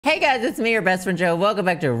Hey guys, it's me, your best friend Joe. Welcome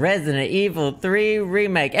back to Resident Evil 3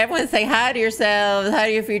 Remake. Everyone say hi to yourselves, hi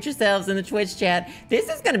to your future selves in the Twitch chat. This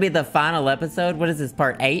is going to be the final episode. What is this,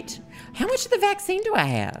 part 8? How much of the vaccine do I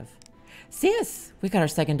have? Sis, we got our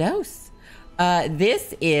second dose.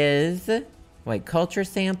 This is, wait, culture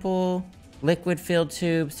sample, liquid filled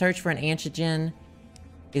tube, search for an antigen.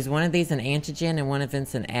 Is one of these an antigen and one of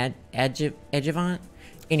it's an adjuvant?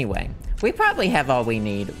 Anyway, we probably have all we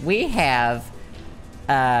need. We have...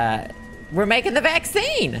 we're making the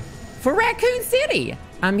vaccine for Raccoon City.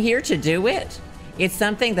 I'm here to do it. It's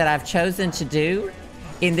something that I've chosen to do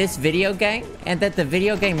in this video game and that the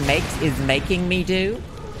video game is making me do.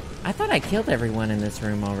 I thought I killed everyone in this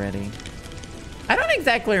room already. I don't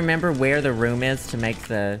exactly remember where the room is to make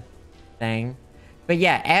the thing. But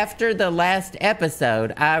yeah, after the last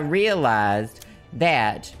episode, I realized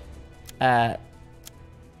that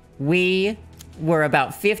we were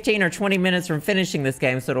about 15 or 20 minutes from finishing this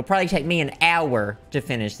game, so it'll probably take me an hour to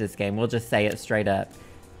finish this game. We'll just say it straight up.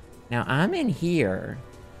 Now, I'm in here.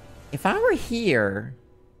 If I were here...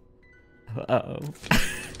 Uh-oh.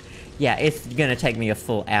 Yeah, it's gonna take me a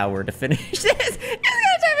full hour to finish this. It's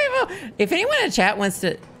gonna take me If anyone in the chat wants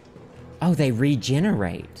to... Oh, they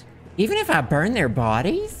regenerate. Even if I burn their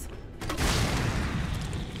bodies?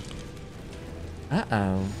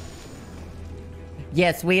 Uh-oh.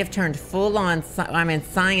 Yes, we have turned full on, I'm in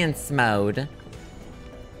science mode,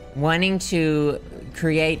 wanting to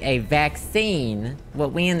create a vaccine,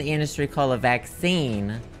 what we in the industry call a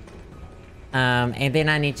vaccine. And then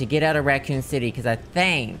I need to get out of Raccoon City because I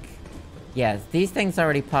think, yes, these things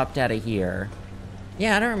already popped out of here.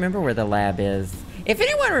 Yeah, I don't remember where the lab is. If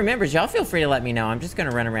anyone remembers, y'all feel free to let me know. I'm just going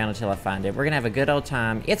to run around until I find it. We're going to have a good old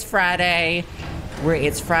time. It's Friday.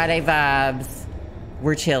 It's Friday vibes.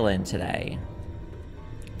 We're chilling today.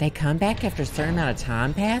 They come back after a certain amount of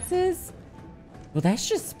time passes? Well, that's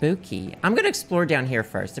just spooky. I'm going to explore down here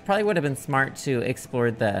first. It probably would have been smart to explore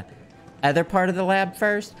the other part of the lab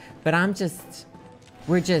first, but this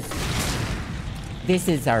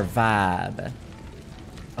is our vibe.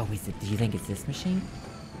 Oh, do you think it's this machine?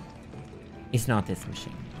 It's not this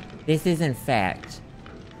machine. This is, in fact,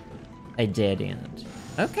 a dead end.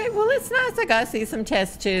 Okay, well, it's nice. I got to see some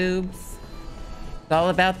test tubes. It's all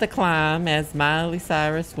about the climb, as Miley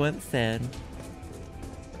Cyrus once said.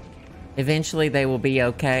 Eventually, they will be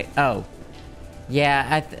okay. Oh,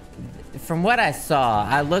 yeah. From what I saw,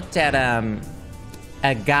 I looked at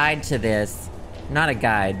a guide to this. Not a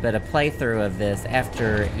guide, but a playthrough of this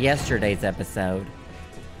after yesterday's episode.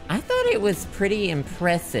 I thought it was pretty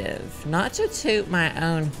impressive, not to toot my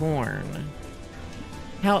own horn,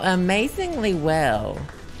 how amazingly well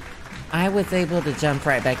I was able to jump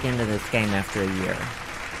right back into this game after a year.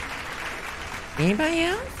 Anybody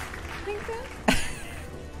else think that?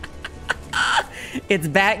 It's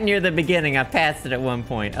back near the beginning. I passed it at one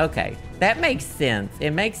point. Okay, that makes sense. It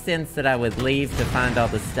makes sense that I would leave to find all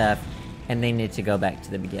the stuff and they need to go back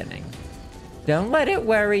to the beginning. Don't let it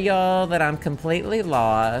worry y'all that I'm completely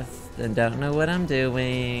lost and don't know what I'm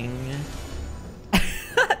doing.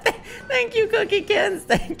 Thank you, Cookie Kins.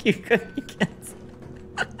 Thank you, Cookie Kins.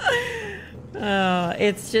 Oh,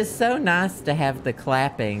 it's just so nice to have the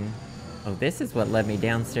clapping. Oh, this is what led me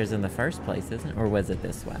downstairs in the first place, isn't it? Or was it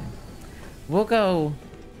this way? We'll go...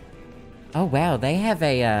 Oh, wow. They have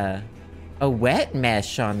a wet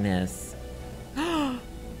mesh on this.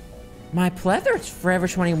 My Pleather Forever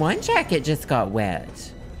 21 jacket just got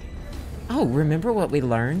wet. Oh, remember what we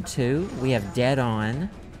learned, too? We have dead on.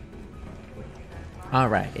 All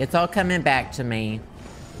right. It's all coming back to me.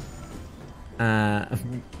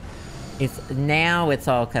 It's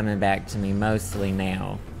all coming back to me, mostly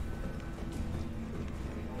now.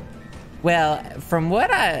 Well, from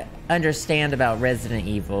what I understand about Resident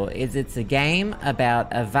Evil, is it's a game about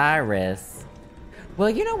a virus. Well,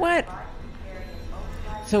 you know what?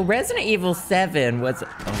 So Resident Evil 7 was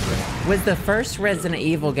the first Resident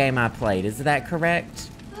Evil game I played. Is that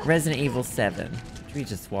correct? Resident Evil 7. We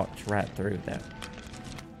just walked right through that.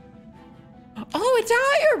 Oh, a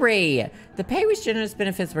diary! The pay was generous,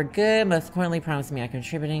 benefits were good. Most importantly, promised me I'm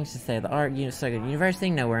contributing to say the art university,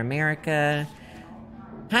 nowhere America.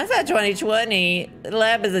 Hindsight 2020, the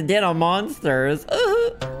lab is a den on monsters.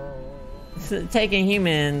 Taking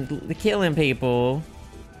humans, killing people.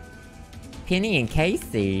 Penny and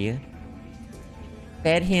Casey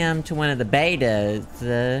fed him to one of the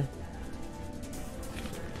betas.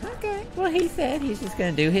 Okay, well, he said he's just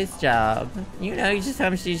gonna do his job. You know, you just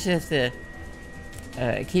have to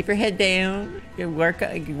keep your head down, work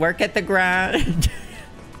at the grind.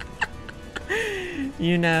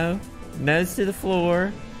 You know, nose to the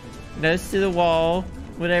floor, nose to the wall,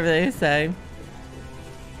 whatever they say.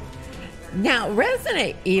 Now,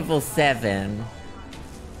 Resident Evil 7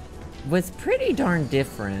 was pretty darn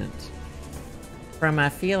different from, I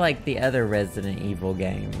feel like, the other Resident Evil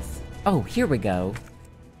games. Oh, here we go.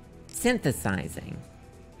 Synthesizing.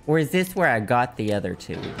 Or is this where I got the other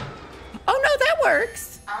two? Oh no, that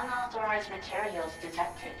works! Unauthorized materials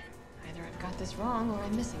detected. Either I've got this wrong or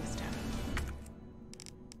I'm missing a step.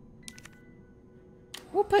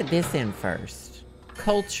 We'll put this in first.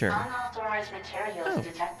 Culture. Unauthorized materials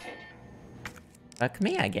detected. Fuck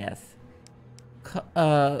me, I guess.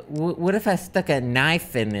 What if I stuck a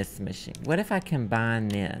knife in this machine? What if I combine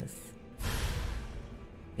this?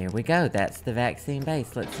 There we go. That's the vaccine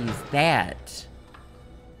base. Let's use that.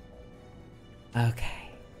 Okay.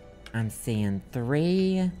 I'm seeing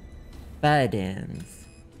 3 buttons.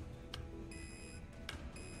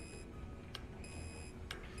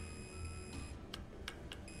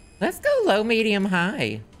 Let's go low, medium,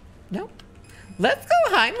 high. Nope. Let's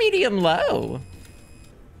go high, medium, low.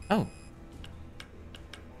 Oh.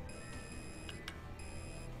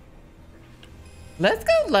 Let's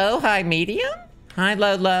go low, high, medium. High,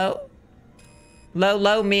 low, low. Low,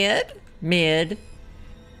 low, mid. Mid.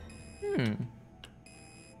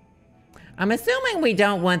 I'm assuming we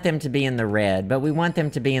don't want them to be in the red, but we want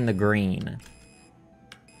them to be in the green.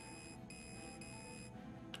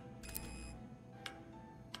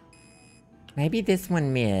 Maybe this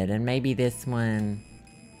one mid, and maybe this one...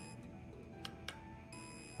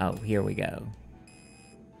 Oh, here we go.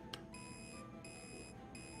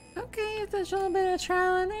 Okay, it's a little bit of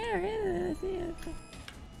trial and error, isn't it?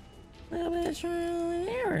 A little bit of trial and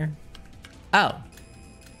error. Oh.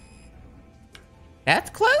 That's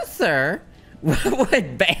closer. What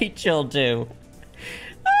would Bachel do?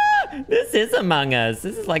 Ah, this is Among Us.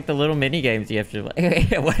 This is like the little mini games you have to play.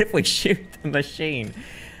 What if we shoot the machine?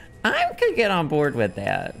 I could get on board with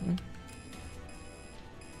that.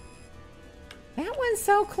 That one's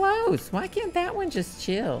so close. Why can't that one just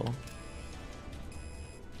chill?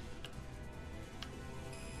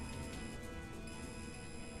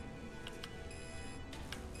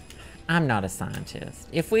 I'm not a scientist.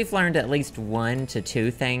 If we've learned at least 1 to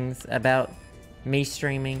 2 things about me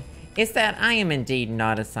streaming, it's that I am indeed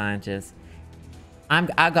not a scientist.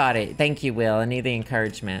 I got it. Thank you, Will. I need the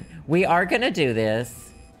encouragement. We are gonna do this.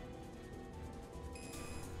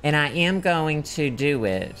 And I am going to do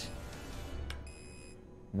it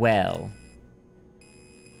well.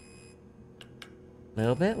 A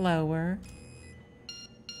little bit lower.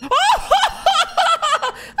 I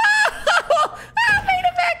made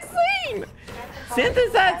a vaccine!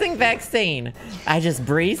 Synthesizing vaccine. I just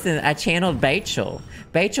breathed and I channeled Bachel.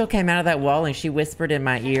 Bachel came out of that wall and she whispered in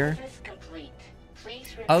my ear.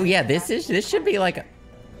 Oh yeah, this should be like a...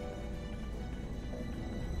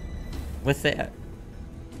 What's that?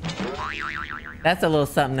 That's a little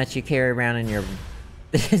something that you carry around in your...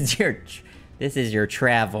 This is your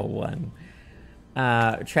travel one.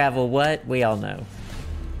 Travel what? We all know.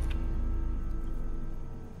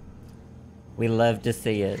 We love to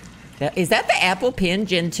see it. Is that the Apple Pen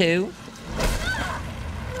Gen 2?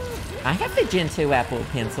 I have the Gen 2 Apple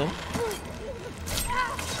Pencil.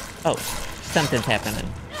 Oh, something's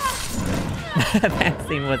happening. The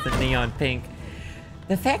vaccine wasn't neon pink.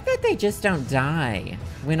 The fact that they just don't die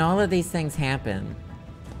when all of these things happen.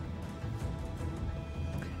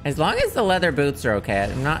 As long as the leather boots are okay,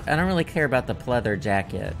 I don't really care about the pleather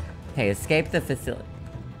jacket. Okay, escape the facility.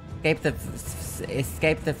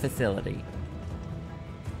 Escape the facility.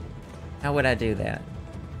 How would I do that?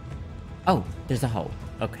 Oh, there's a hole.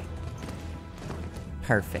 Okay.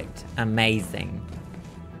 Perfect. Amazing.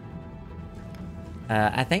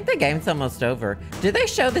 I think the game's almost over. Did they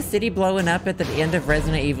show the city blowing up at the end of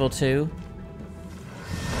Resident Evil 2?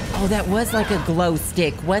 Oh, that was like a glow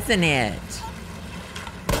stick, wasn't it?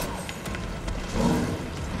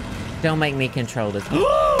 Don't make me control this.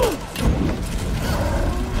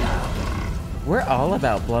 We're all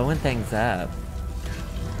about blowing things up.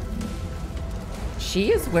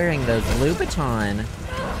 She is wearing those Louboutin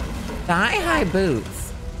thigh-high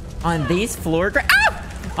boots on these floor grates.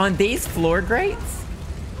 Ah! On these floor grates?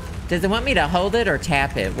 Does it want me to hold it or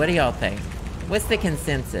tap it? What do y'all think? What's the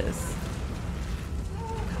consensus?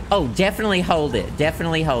 Oh, definitely hold it.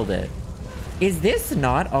 Definitely hold it. Is this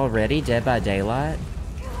not already Dead by Daylight?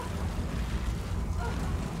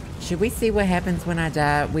 Should we see what happens when I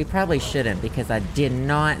die? We probably shouldn't because I did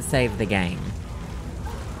not save the game.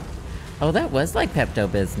 Oh, that was like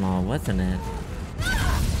Pepto-Bismol, wasn't it?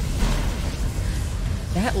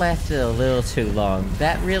 That lasted a little too long.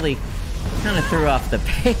 That really kind of threw off the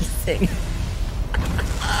pacing.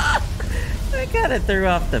 That kind of threw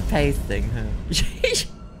off the pacing, huh?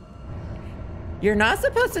 You're not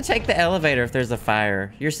supposed to take the elevator if there's a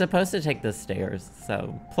fire. You're supposed to take the stairs.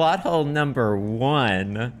 So, plot hole number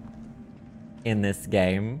 1 in this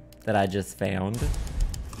game that I just found.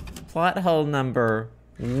 Plot hole number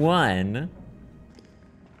 1.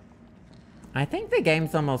 I think the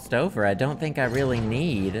game's almost over. I don't think I really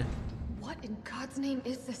need... What in God's name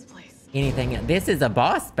is this place? anything. This is a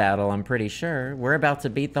boss battle, I'm pretty sure. We're about to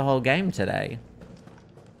beat the whole game today.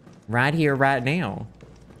 Right here, right now.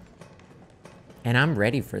 And I'm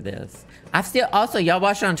ready for this. I've still, also, y'all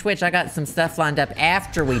watch it on Twitch. I got some stuff lined up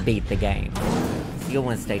after we beat the game. So you'll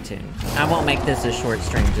want to stay tuned. I won't make this a short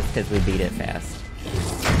stream just because we beat it fast.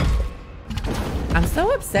 I'm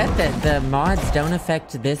so upset that the mods don't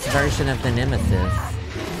affect this version of the Nemesis.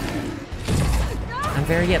 I'm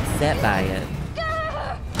very upset by it.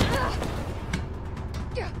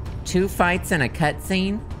 2 fights and a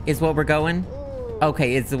cutscene is what we're going?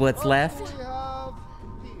 Okay, is what's left?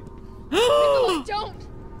 Don't!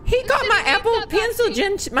 He got my Apple Pencil,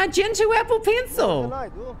 my Gen 2 Apple Pencil!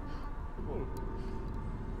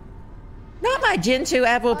 Not my Gen 2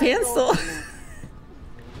 Apple Pencil!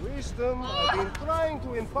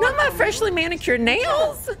 Not my freshly manicured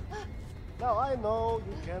nails! Now I know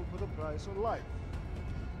you can't put a price on life.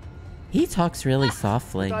 He talks really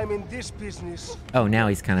softly. I'm in this business. Oh, now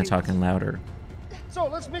he's kind of talking louder. So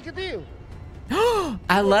let's make a deal.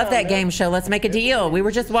 I love that game show. Let's make a deal. We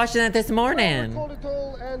were just watching it this morning. Call it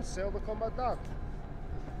all and sell the combat dart.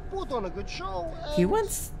 Put on a good show. He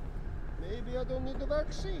wants... Maybe I don't need the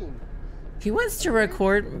vaccine. He wants to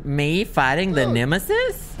record me fighting the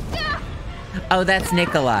Nemesis? Oh, that's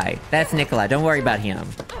Nikolai. That's Nikolai. Don't worry about him.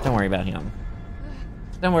 Don't worry about him.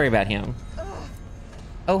 Don't worry about him.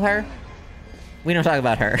 Oh, her? We don't talk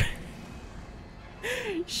about her.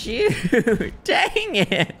 Shoot! Dang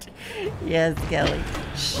it! Yes, Kelly.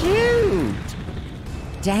 Shoot!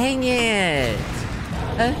 Dang it!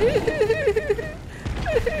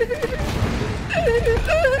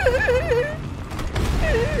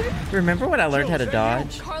 Remember when I learned how to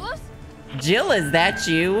dodge? Carlos? Jill, is that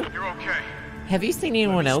you? You're okay. Have you seen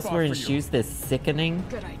anyone else wearing shoes this sickening?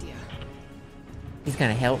 Good idea. He's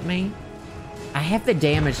gonna help me? I have the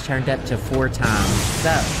damage turned up to 4 times,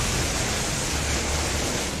 so...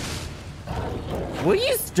 Will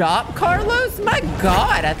you stop, Carlos? My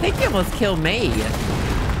God, I think you almost killed me.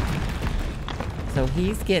 So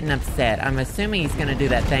he's getting upset. I'm assuming he's gonna do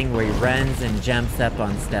that thing where he runs and jumps up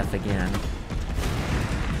on stuff again.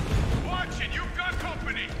 Watch it, you've got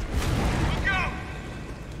company. Look out!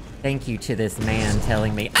 Thank you to this man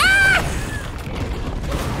telling me, ah!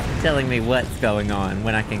 Telling me what's going on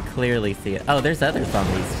when I can clearly see it. Oh, there's other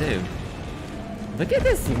zombies too. Look at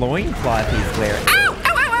this loincloth he's wearing. Ow!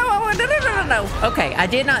 Ow, ow, ow, ow, no, no, no, no, no. Okay, I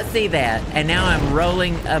did not see that, and now I'm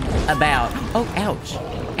rolling about. Oh, ouch.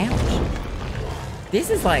 Ouch.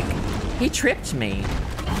 This is like, he tripped me.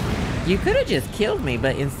 You could have just killed me,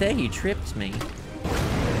 but instead he tripped me.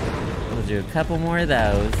 We'll do a couple more of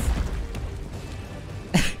those.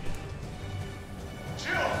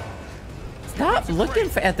 Stop looking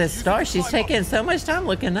at the star. She's taking so much time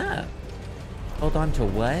looking up. Hold on to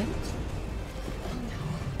what?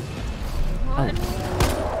 Come on.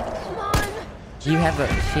 You have a,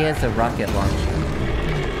 she has a rocket launcher.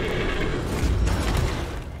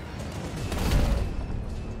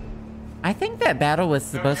 I think that battle was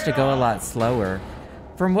supposed to go a lot slower.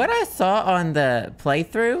 From what I saw on the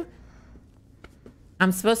playthrough,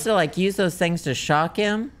 I'm supposed to like use those things to shock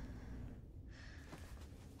him.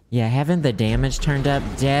 Yeah, having the damage turned up,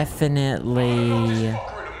 definitely.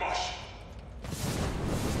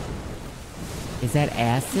 Is that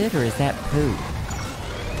acid or is that poop?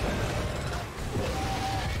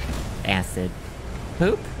 Acid.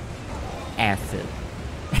 Poop? Acid.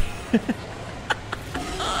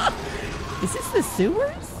 Is this the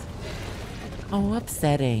sewers? Oh,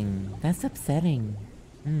 upsetting. That's upsetting.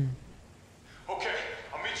 Okay, I'll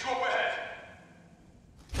meet you up ahead.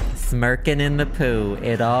 Smirking in the poo.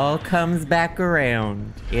 It all comes back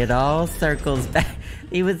around. It all circles back.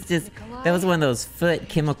 He was just... That was one of those foot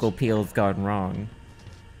chemical peels gone wrong.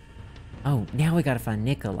 Oh, now we gotta find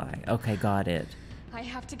Nikolai. Okay, got it. I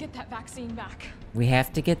have to get that vaccine back. We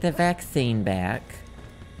have to get the vaccine back.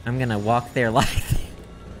 I'm gonna walk there like...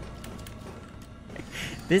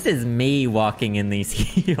 This is me walking in these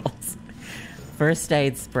heels. First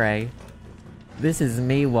aid spray. This is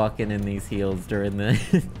me walking in these heels during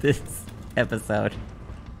this episode.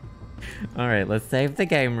 Alright, let's save the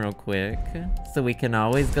game real quick. So we can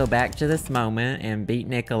always go back to this moment and beat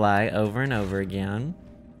Nikolai over and over again.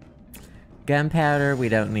 Gunpowder, we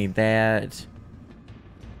don't need that.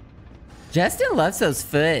 Justin loves those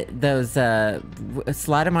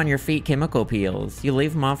slide them on your feet chemical peels. You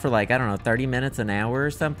leave them on for like, I don't know, 30 minutes, an hour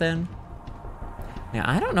or something. Now,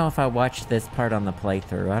 I don't know if I watched this part on the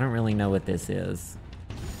playthrough. I don't really know what this is.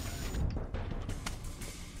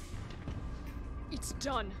 It's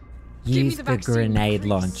done. Use the vaccine, grenade please,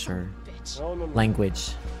 launcher. bitch. No.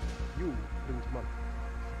 Language. You print money.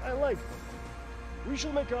 I like money. We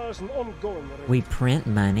shall make ours an ongoing arrangement. We print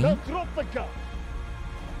money? Now drop the gun.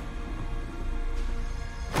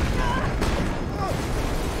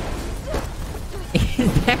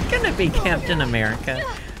 Is that gonna be Captain America?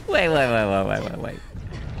 Wait.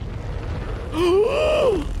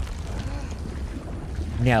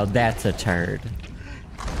 Now that's a turd.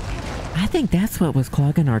 I think that's what was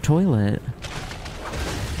clogging our toilet.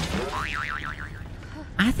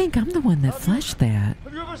 I think I'm the one that flushed that.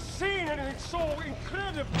 Have you ever seen anything so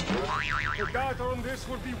incredible? The data on this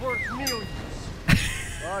would be worth millions.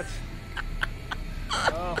 But,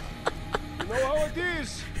 you know how it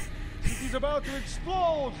is. City's about to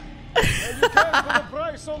explode. And you can't put a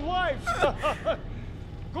price on life.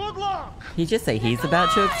 Good luck. He just say he's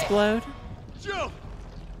about to explode? Jill!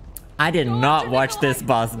 I did Go not after watch Nikolai. this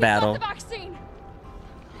boss We got battle. the vaccine.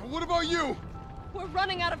 What about you? We're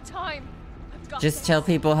running out of time. I've got Just this. tell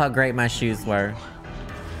people how great my shoes were.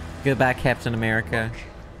 Goodbye, Captain America.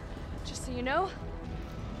 Just so you know,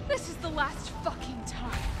 this is the last fucking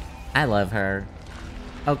time. I love her.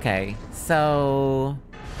 Okay, so...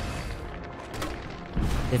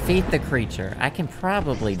 defeat the creature. I can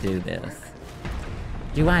probably do this.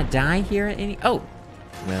 Do I die here at any... oh!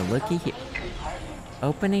 Well, looky here.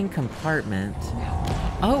 Opening compartment.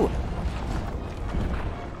 Oh!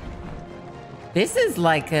 This is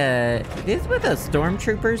like a... this is what the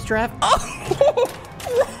stormtroopers drive... oh!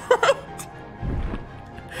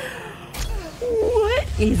 What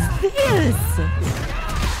is this?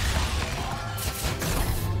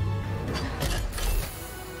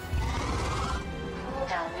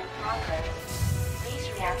 Cooldown in progress. Please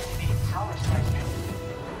reactivate power source.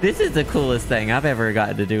 This is the coolest thing I've ever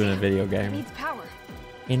gotten to do in a video It game. needs power.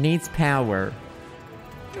 It needs power.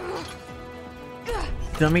 So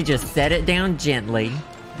let me just set it down gently.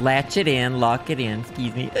 Latch it in, lock it in.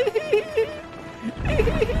 Excuse me. Am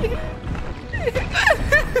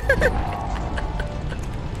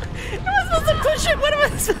I supposed to push it? What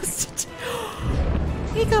am I supposed to do?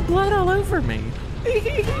 He got blood all over me.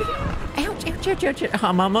 Ouch, ouch, ouch, ouch, ouch.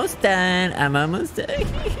 I'm almost done. I'm almost done.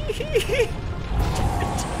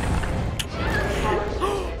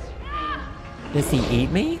 Does he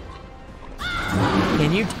eat me?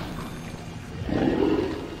 Can you?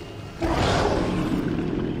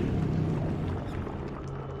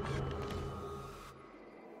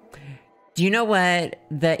 Do you know what?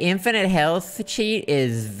 The infinite health cheat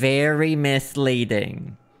is very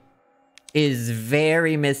misleading. Is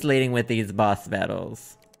very misleading with these boss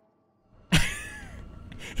battles.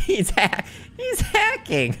 He's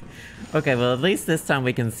hacking. Okay, well at least this time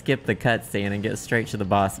we can skip the cutscene and get straight to the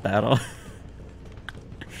boss battle.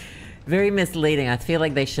 Very misleading. I feel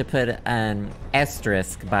like they should put an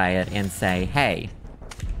asterisk by it and say, hey,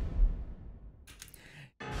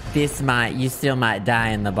 you still might die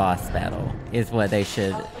in the boss battle, is what they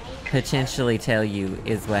should potentially tell you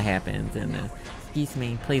is what happens in this. Excuse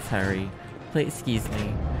me, please hurry. Please, excuse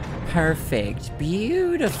me. Perfect,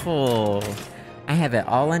 beautiful. I have it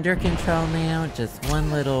all under control now, just one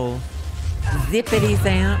little zippity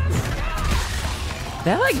zap.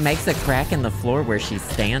 That like makes a crack in the floor where she's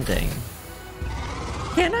standing.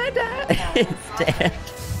 Can I die? It's dead.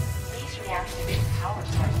 Please reactivate power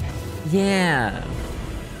source. Yeah.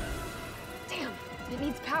 Damn, it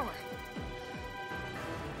needs power.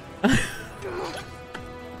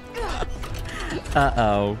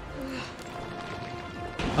 Uh-oh.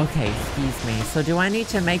 Okay, excuse me. So do I need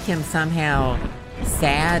to make him somehow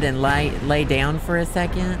sad and lay down for a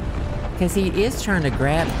second? Because he is trying to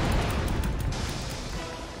grab...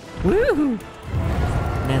 Woo!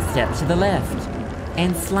 Now step to the left.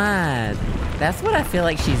 And slide. That's what I feel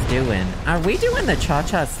like she's doing. Are we doing the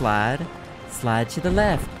cha-cha slide? Slide to the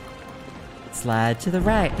left. Slide to the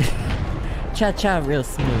right. Cha-cha real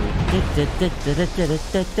smooth. It's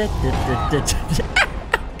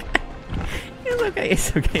okay,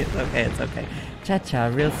 it's okay, it's okay, it's okay. Cha-cha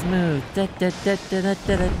real smooth.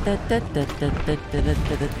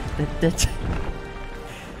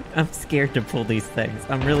 I'm scared to pull these things.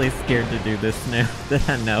 I'm really scared to do this now that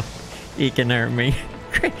I know he can hurt me.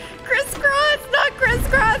 Crisscross! Not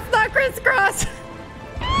crisscross! Not crisscross!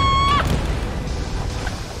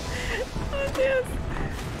 Not this.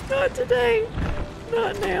 Not today.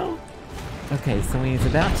 Not now. Okay, so when he's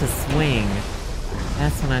about to swing,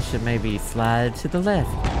 That's when I should maybe slide to the left.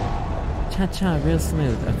 Cha-cha, real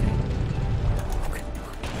smooth. Okay.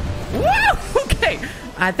 Woo! Okay.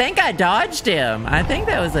 I think I dodged him. I think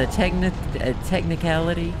that was a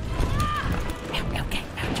technicality. Ow, okay.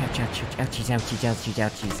 Ouch, ouch, ouch, ouchies, ouchies, ouchies,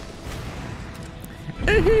 ouchies.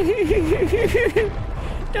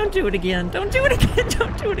 Don't do it again. Don't do it again.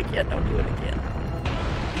 Don't do it again. Don't do it again.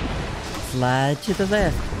 Slide to the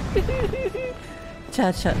left.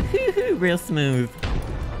 Cha-cha. Real smooth.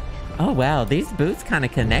 Oh, wow. These boots kind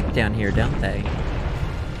of connect down here, don't they?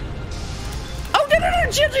 Oh, no, no, no.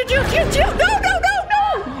 Chill, chill, chill, chill, chill. No, no, no,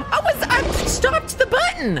 no. I stopped the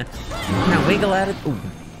button. Now wiggle out of... Ooh.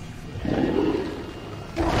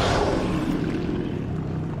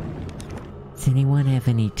 Does anyone have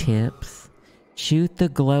any tips? Shoot the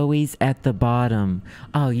glowies at the bottom.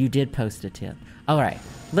 Oh, you did post a tip. All right.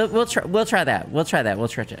 We'll try that. We'll try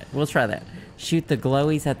that. Shoot the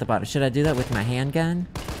glowies at the bottom. Should I do that with my handgun?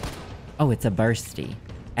 Oh, it's a bursty.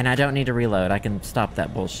 And I don't need to reload. I can stop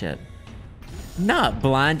that bullshit. Not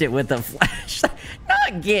blind it with a flashlight.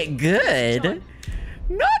 Not get good.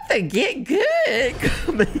 Not the get good.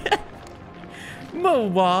 Come here.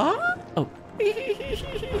 Moa? Oh.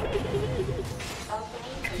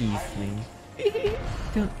 Excuse me.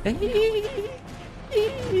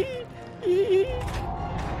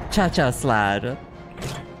 Cha-cha slide.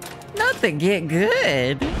 Not the get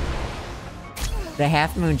good. The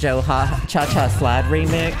Half Moon Joe Cha-cha slide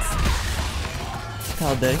remix. It's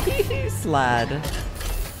called the slide.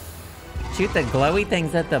 Shoot the glowy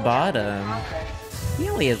things at the bottom. He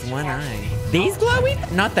only has one eye. These glowy?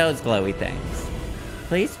 Not those glowy things.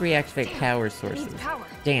 Please reactivate power sources.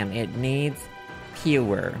 Damn, it needs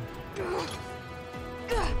pure.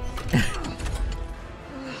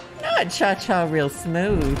 Not cha-cha real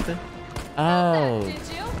smooth. Oh. Did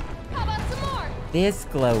you? How about some more? This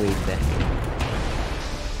glowy thing.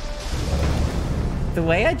 The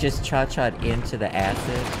way I just cha-cha'd into the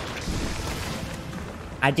acid.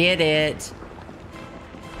 I did it.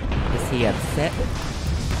 Is he upset?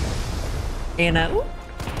 Anna.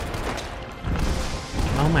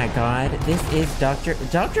 Oh my god. This is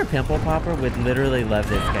Dr. Pimple Popper would literally love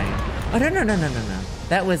this game. Oh, no, no, no, no, no, no.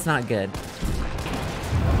 That was not good.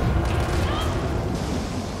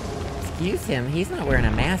 Excuse him. He's not wearing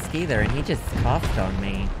a mask either, and he just coughed on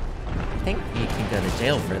me. I think you can go to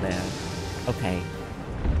jail for that. Okay.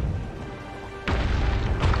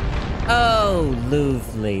 Oh,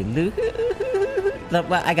 lovely.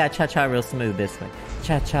 Well, I got cha-cha real smooth this way.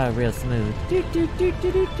 Cha-cha real smooth.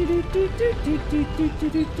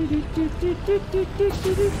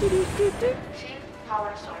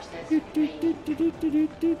 Power sources.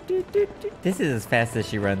 This is as fast as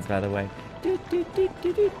she runs, by the way.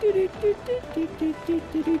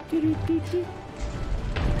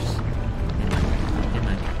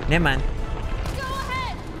 Never mind. Go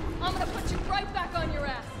ahead! I'm gonna put you right back on your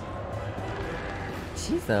ass.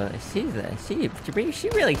 She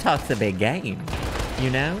really talks a big game, you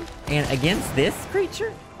know? And against this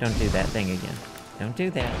creature, don't do that thing again. Don't do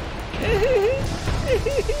that.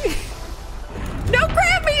 Don't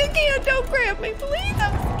grab me again! Don't grab me, please!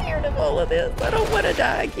 I'm scared of all of this. I don't want to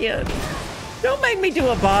die again. Don't make me do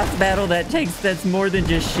a boss battle that's more than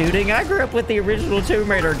just shooting. I grew up with the original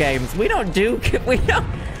Tomb Raider games. We don't do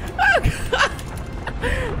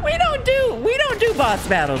boss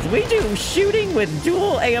battles. We do shooting with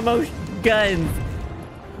dual ammo guns.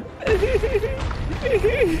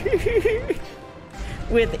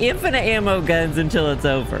 With infinite ammo guns until it's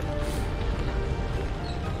over.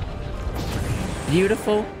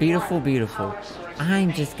 Beautiful, beautiful, beautiful.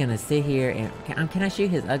 I'm just gonna sit here and... Can I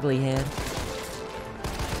shoot his ugly head?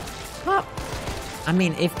 Pop! I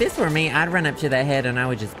mean, if this were me, I'd run up to that head and I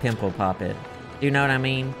would just pimple pop it. Do you know what I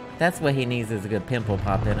mean? That's what he needs, is a good pimple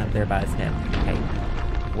pop in up there by his head. Okay.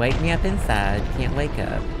 Wake me up inside. Can't wake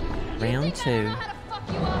up. Round 2.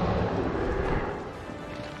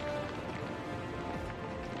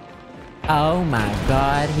 Oh my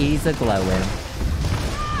god, he's a glowing.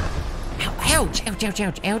 Ow, ouch! Ouch, ouch,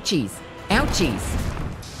 ouch, ouchies! Ouchies!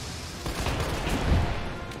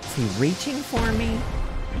 Is he reaching for me?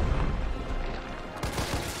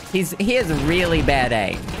 He has really bad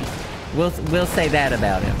aim. We'll say that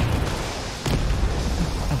about him.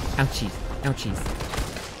 Oh, ouchies, ouchies.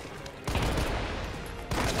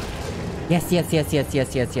 Yes, yes, yes, yes,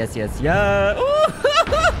 yes, yes, yes, yes, yeah!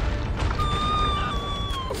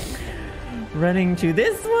 Running to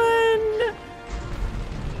this one.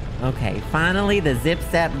 Okay, finally the zip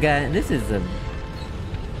zap gun. This is a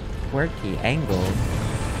quirky angle.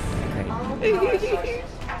 Okay.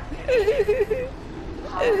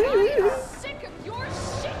 I'm sick of your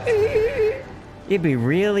shit. It'd be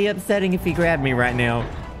really upsetting if he grabbed me right now.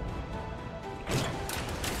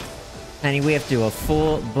 Honey, we have to do a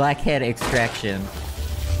full blackhead extraction.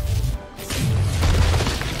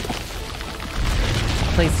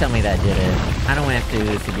 Please tell me that did it. I don't want to have to do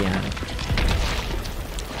this again.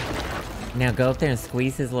 Now go up there and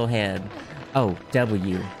squeeze his little head. Oh,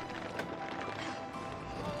 W.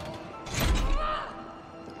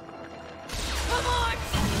 Come on!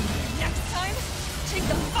 Next time, take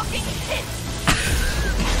the fucking hit!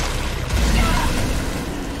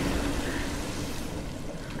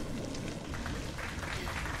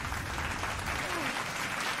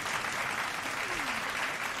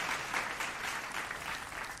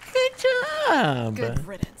 Good job! Good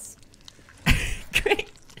riddance. Great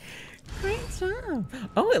job.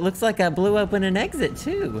 Oh, it looks like I blew open an exit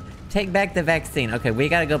too. Take back the vaccine. Okay, we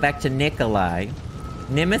gotta go back to Nikolai.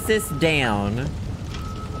 Nemesis down.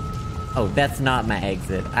 Oh, that's not my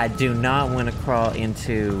exit. I do not want to crawl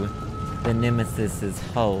into the Nemesis's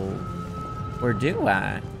hole. Or do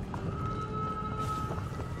I?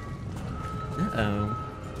 Uh-oh.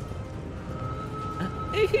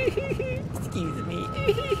 Excuse me.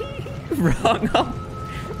 Wrong hole.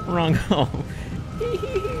 Wrong hole.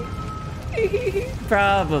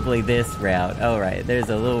 Probably this route. All right, there's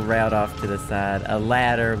a little route off to the side. A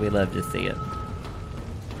ladder. We love to see it.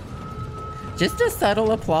 Just a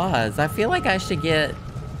subtle applause. I feel like I should get...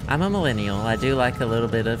 I'm a millennial. I do like a little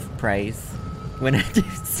bit of praise when I do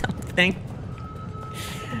something.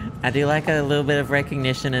 I do like a little bit of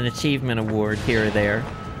recognition and achievement award here or there.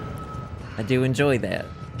 I do enjoy that.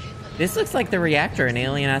 This looks like the reactor in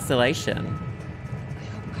Alien Isolation.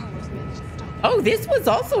 Oh, this was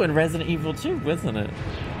also in Resident Evil 2, wasn't it?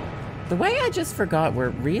 The way I just forgot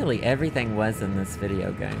where really everything was in this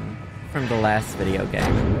video game. From the last video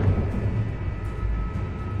game.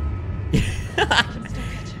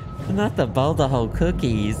 Not the boulder hole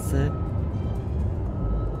cookies.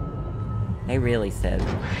 They really said.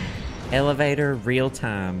 Elevator, real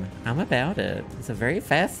time. I'm about it. It's a very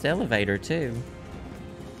fast elevator, too.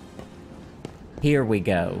 Here we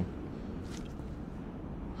go.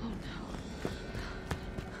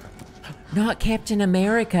 Not Captain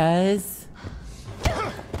America's.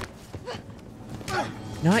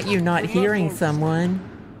 Not you not hearing someone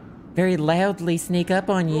very loudly sneak up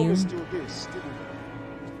on you.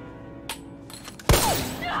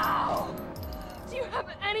 No! Do you have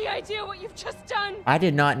any idea what you've just done? I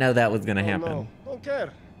did not know that was gonna happen. No, don't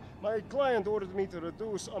care. My client ordered me to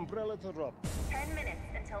reduce umbrella to rub. 10 minutes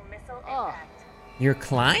until missile impact. Your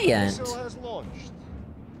client? Missile has launched.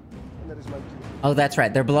 And that is my duty. Oh, that's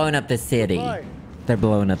right. They're blowing up the city. Goodbye. They're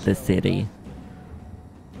blowing up the city.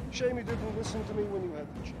 Shame you didn't listen to me when you had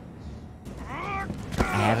the chance.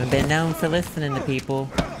 I haven't been known for listening to people.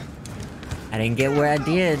 I didn't get where I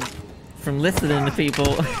did from listening to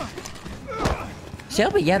people.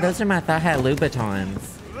 Shelby, yeah, those are my thigh-high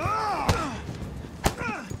Louboutins.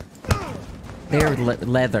 They're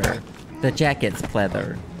leather. The jacket's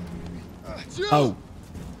pleather. Oh.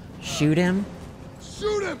 Shoot him?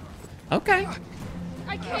 Shoot him! Okay.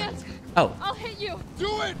 I can't. Oh, I'll hit you.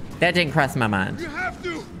 Do it! that didn't cross my mind. You have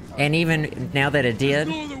to! And even now that it did,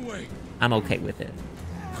 No other way. I'm okay with it.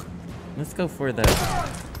 Let's go for the...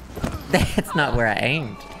 That's not where I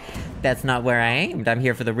aimed. That's not where I aimed. I'm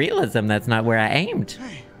here for the realism. That's not where I aimed.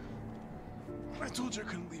 Hey, I told you I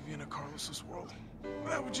couldn't leave you in a Carlos's world.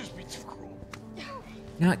 That would just be too cruel.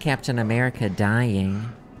 Not Captain America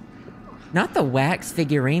dying. Not the wax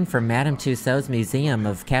figurine from Madame Tussauds Museum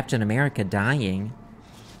of Captain America dying.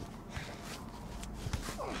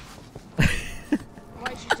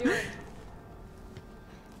 Why'd you do it?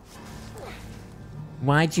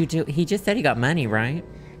 Why'd you do... He just said he got money, right?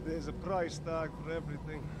 There's a price tag for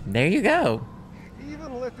everything. There you go.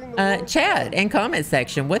 Even letting the world Chat and comment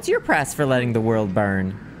section. What's your price for letting the world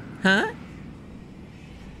burn? Huh?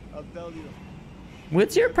 I'll tell you.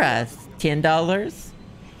 What's your price? $10?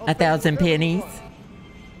 1,000 pennies?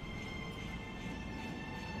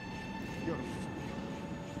 You're a fool.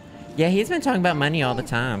 Yeah, he's been talking about money all the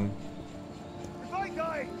time. If I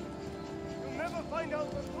die, you'll never find out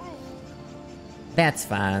the truth. That's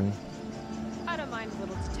fine. I don't mind a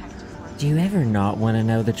little detective work. Do you ever not want to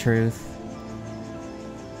know the truth?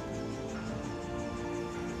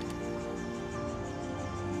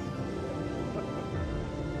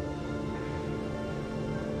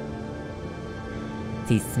 Is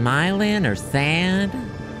he smiling or sad?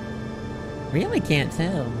 Really can't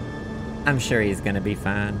tell. I'm sure he's gonna be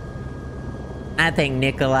fine. I think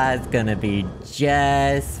Nikolai's gonna be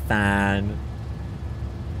just fine.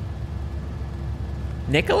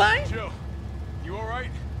 Nikolai? Joe, you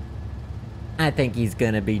alright? I think he's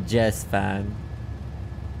gonna be just fine.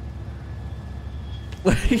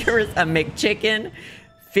 Here's a McChicken,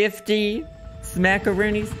 50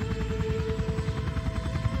 smackaroonies,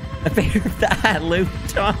 a pair of thigh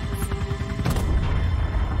Louboutins.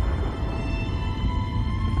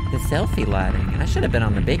 The selfie lighting. I should have been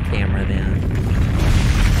on the big camera then.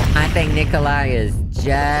 I think Nikolai is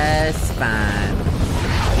just fine.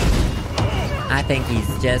 I think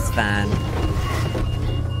he's just fine.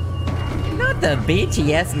 Not the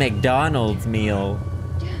BTS McDonald's meal.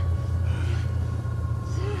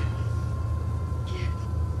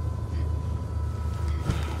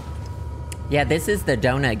 Yeah, this is the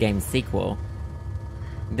donut game sequel.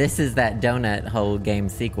 This is that donut hole game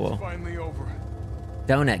sequel. Finally over.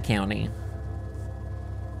 Donut County.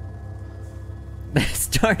 The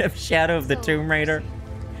start of Shadow of the Tomb Raider.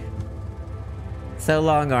 So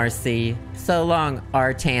long, RC. So long,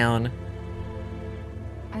 R-Town.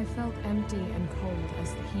 I felt empty and cold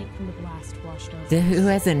as the heat from the blast washed over. Who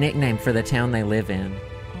has a nickname for the town they live in?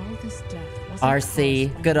 All this death wasn't RC.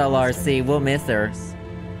 caused by Good old virus RC. or We'll miss her. virus.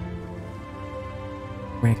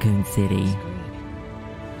 Raccoon City. It was greed.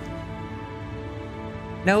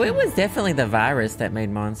 No, it was definitely the virus that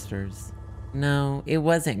made monsters. No, it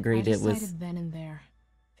wasn't greed. I It was. decided then and there,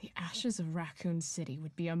 the ashes of Raccoon City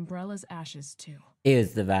would be Umbrella's ashes too, It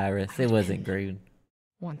was the virus. It wasn't greed.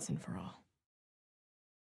 once and for all.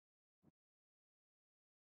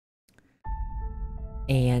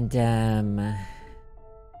 And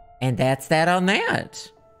that's that on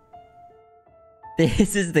that.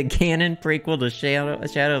 This is the canon prequel to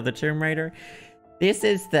Shadow of the Tomb Raider. This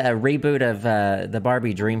is the reboot of the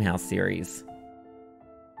Barbie Dreamhouse series.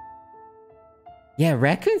 Yeah,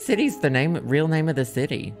 Raccoon City's the real name of the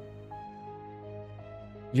city.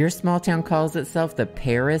 Your small town calls itself the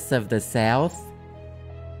Paris of the South?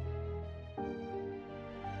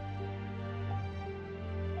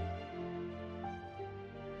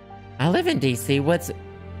 I live in DC. What's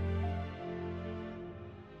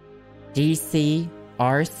DC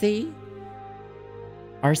RC?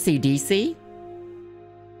 RCDC?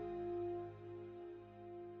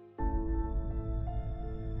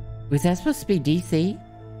 Was that supposed to be DC?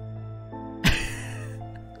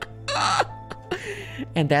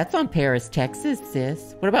 And that's on Paris, Texas,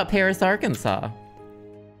 sis. What about Paris, Arkansas?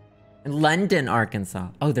 London, Arkansas.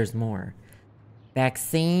 Oh, there's more.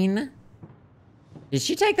 Vaccine. Did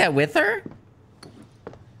she take that with her?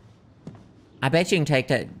 I bet you can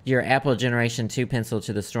take your Apple Generation 2 pencil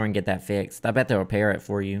to the store and get that fixed. I bet they'll repair it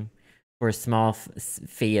for you for a small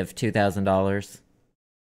fee of $2,000.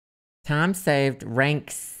 Time saved,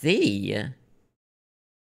 rank C.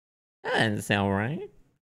 That doesn't sound right.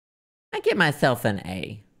 I give myself an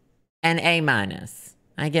A. An A minus.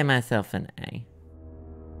 I give myself an A.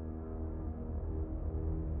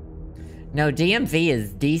 No, DMV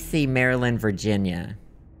is DC, Maryland, Virginia.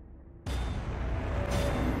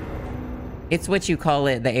 It's what you call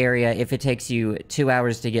it, the area, if it takes you 2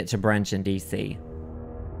 hours to get to brunch in DC.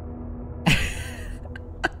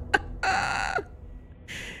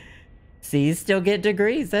 See, you still get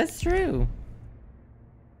degrees. That's true.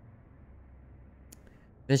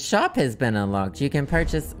 The shop has been unlocked. You can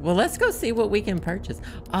purchase... Well, let's go see what we can purchase.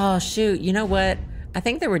 Oh, shoot. You know what? I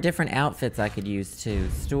think there were different outfits I could use, too.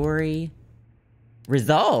 Story.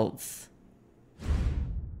 Results.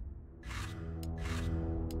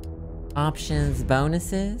 Options.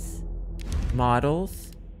 Bonuses.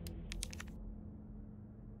 Models.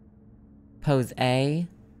 Pose A.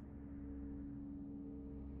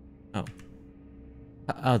 Oh.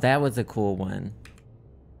 Oh, that was a cool one.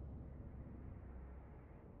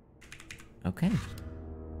 Okay.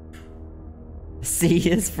 C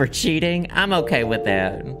is for cheating. I'm okay with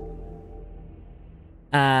that.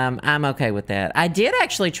 I'm okay with that. I did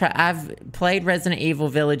actually try. I've played Resident Evil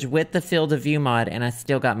Village with the Field of View mod, and I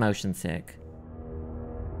still got motion sick.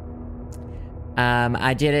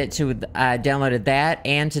 I did it to. I downloaded that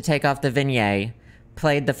and to take off the vignette.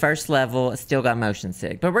 Played the first level, still got motion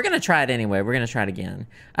sick. But we're gonna try it anyway. We're gonna try it again.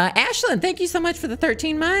 Ashlyn, thank you so much for the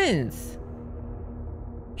 13 months.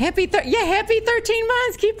 Happy 13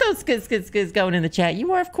 months. Keep those skids going in the chat.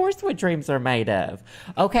 You are, of course, what dreams are made of.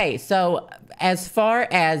 Okay, so as far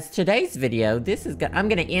as today's video, I'm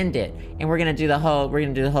gonna end it, and we're gonna do the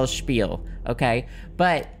whole spiel. Okay,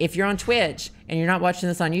 but if you're on Twitch and you're not watching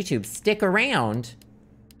this on YouTube, stick around.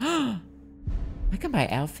 I can buy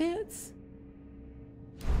outfits.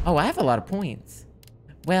 Oh, I have a lot of points.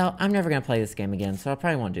 Well, I'm never gonna play this game again, so I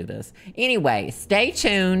probably won't do this. Anyway, stay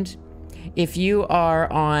tuned. If you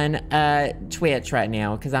are on Twitch right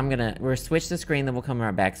now, because we'll switch the screen, then we'll come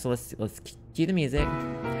right back. So let's cue the music.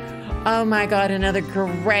 Oh my god, another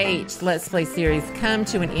great Let's Play series come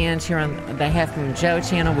to an end here on the Half Moon Joe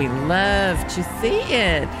channel. We love to see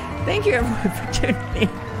it. Thank you everyone for tuning in.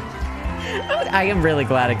 I am really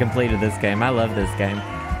glad I completed this game. I love this game.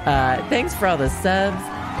 Thanks for all the subs,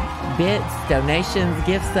 bits, donations,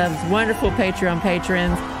 gift subs, wonderful Patreon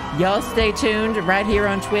patrons. Y'all stay tuned right here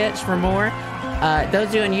on Twitch for more. Those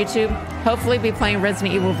of you on YouTube, hopefully be playing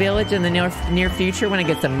Resident Evil Village in the near future when I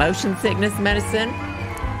get some motion sickness medicine.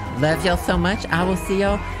 Love y'all so much. I will see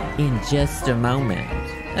y'all in just a moment.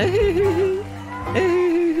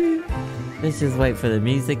 Let's just wait for the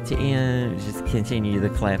music to end. Just continue the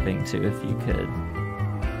clapping too, if you could.